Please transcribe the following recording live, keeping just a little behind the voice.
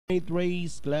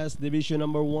race, class division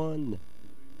number 1.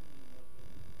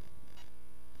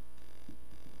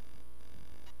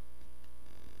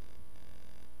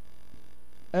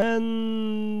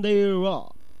 And they're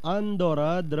off.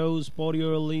 Andorra draws for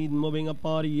your lead, moving a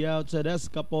party outside.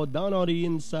 Escapo down on the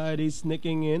inside is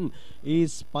sneaking in.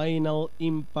 Is Final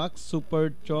Impact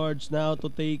supercharged now to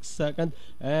take second,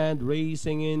 and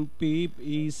racing in Peep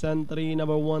is entry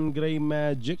number 1 Grey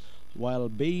Magic, while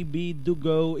Baby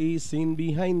Dugo is in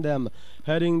behind them.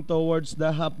 Heading towards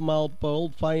the half-mile pole,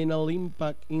 Final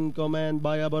Impact in command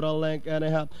by about a length and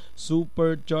a half.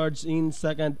 Supercharged in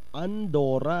second.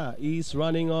 Andorra is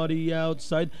running on the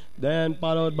outside, then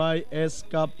followed by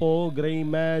Escapo, Grey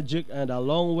Magic, and a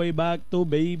long way back to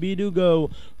Baby Dugo.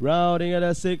 Rounding at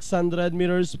a 600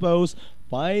 meters post,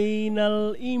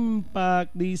 Final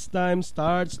Impact this time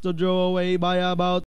starts to draw away by about